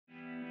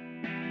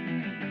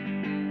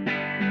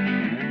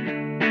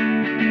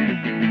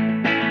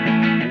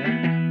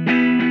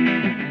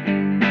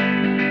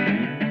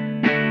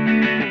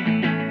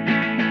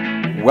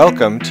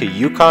Welcome to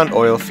Yukon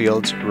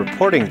Oilfield's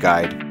reporting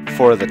guide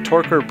for the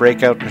Torquer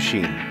Breakout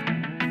Machine.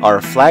 Our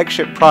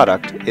flagship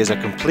product is a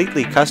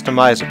completely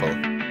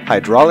customizable,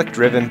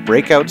 hydraulic-driven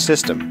breakout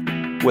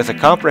system with a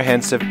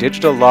comprehensive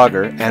digital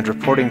logger and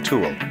reporting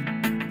tool.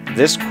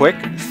 This quick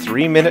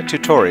 3-minute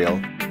tutorial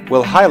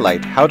will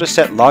highlight how to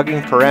set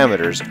logging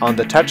parameters on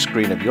the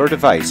touchscreen of your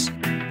device,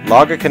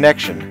 log a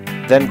connection,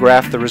 then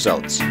graph the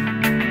results.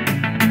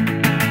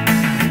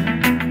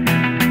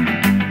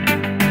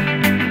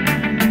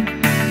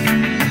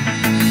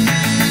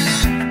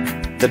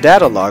 The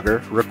data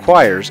logger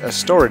requires a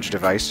storage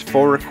device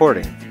for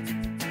recording.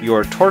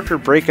 Your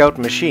Torquer Breakout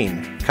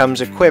Machine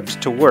comes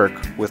equipped to work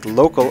with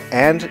local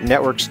and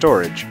network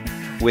storage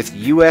with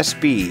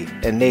USB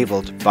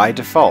enabled by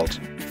default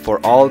for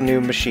all new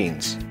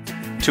machines.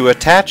 To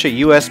attach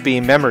a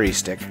USB memory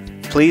stick,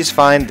 please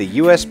find the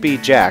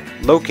USB jack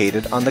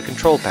located on the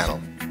control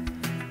panel.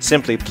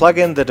 Simply plug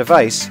in the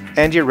device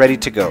and you're ready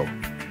to go.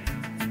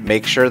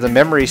 Make sure the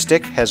memory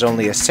stick has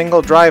only a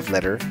single drive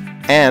letter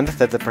and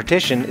that the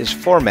partition is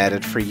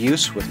formatted for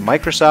use with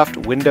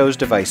Microsoft Windows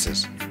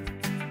devices.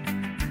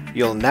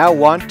 You'll now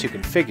want to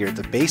configure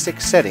the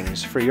basic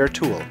settings for your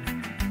tool.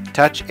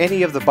 Touch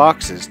any of the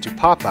boxes to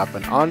pop up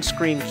an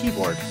on-screen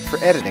keyboard for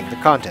editing the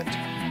content.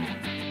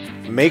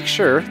 Make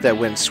sure that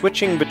when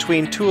switching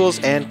between tools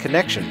and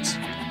connections,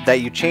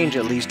 that you change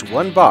at least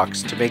one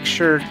box to make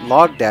sure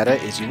log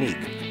data is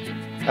unique.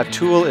 A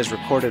tool is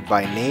recorded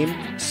by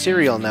name,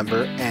 serial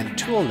number, and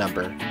tool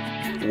number,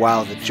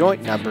 while the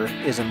joint number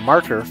is a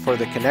marker for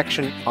the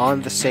connection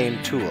on the same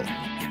tool.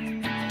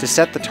 To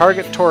set the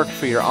target torque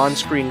for your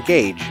on-screen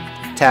gauge,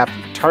 tap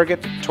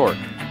Target Torque.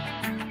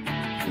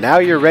 Now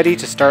you're ready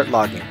to start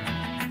logging.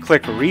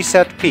 Click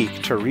Reset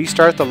Peak to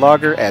restart the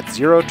logger at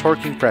 0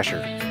 torquing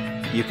pressure.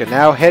 You can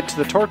now head to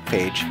the torque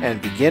page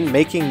and begin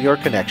making your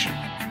connection.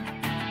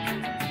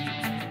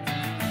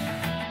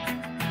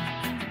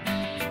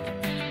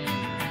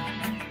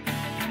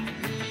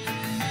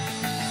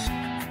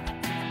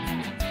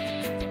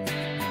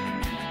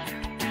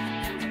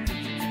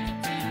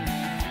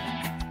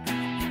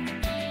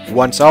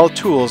 Once all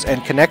tools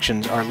and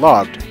connections are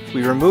logged,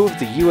 we remove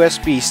the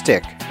USB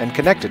stick and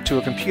connect it to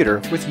a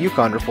computer with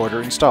Yukon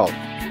Reporter installed.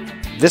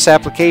 This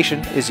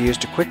application is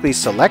used to quickly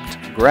select,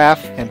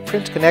 graph, and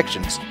print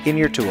connections in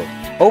your tool.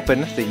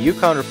 Open the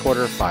Yukon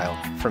Reporter file.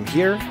 From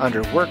here,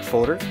 under Work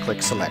folder,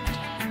 click Select.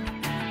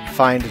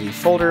 Find the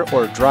folder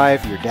or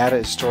drive your data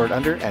is stored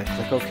under and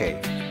click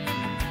OK.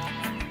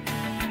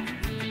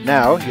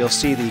 Now you'll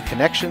see the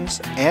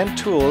connections and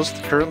tools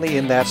currently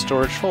in that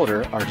storage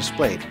folder are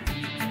displayed.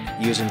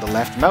 Using the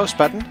left mouse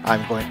button,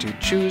 I'm going to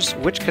choose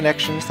which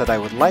connections that I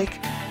would like,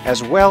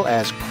 as well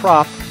as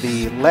crop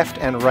the left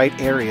and right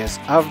areas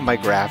of my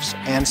graphs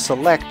and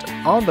select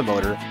on the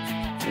motor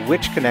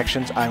which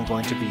connections I'm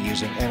going to be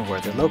using and where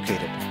they're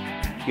located.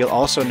 You'll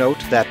also note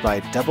that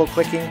by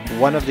double-clicking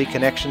one of the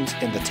connections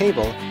in the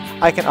table,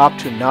 I can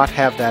opt to not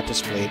have that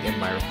displayed in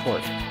my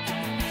report.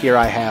 Here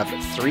I have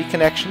 3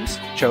 connections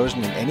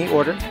chosen in any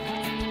order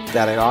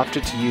that I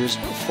opted to use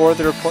for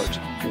the report.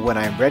 When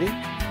I'm ready,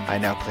 I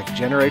now click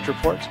Generate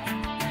Report,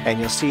 and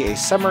you'll see a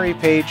summary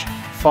page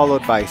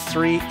followed by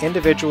 3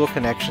 individual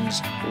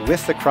connections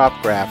with the crop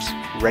graphs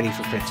ready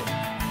for printing.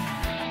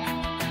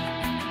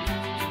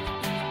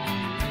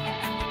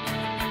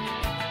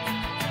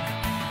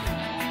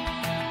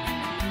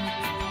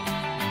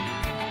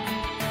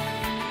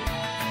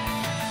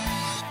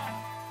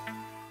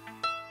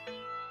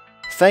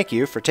 Thank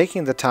you for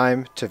taking the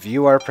time to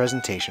view our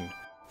presentation.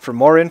 For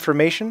more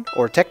information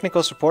or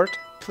technical support,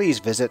 please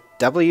visit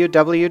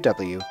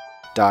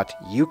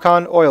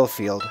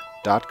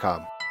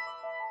www.yukonoilfield.com.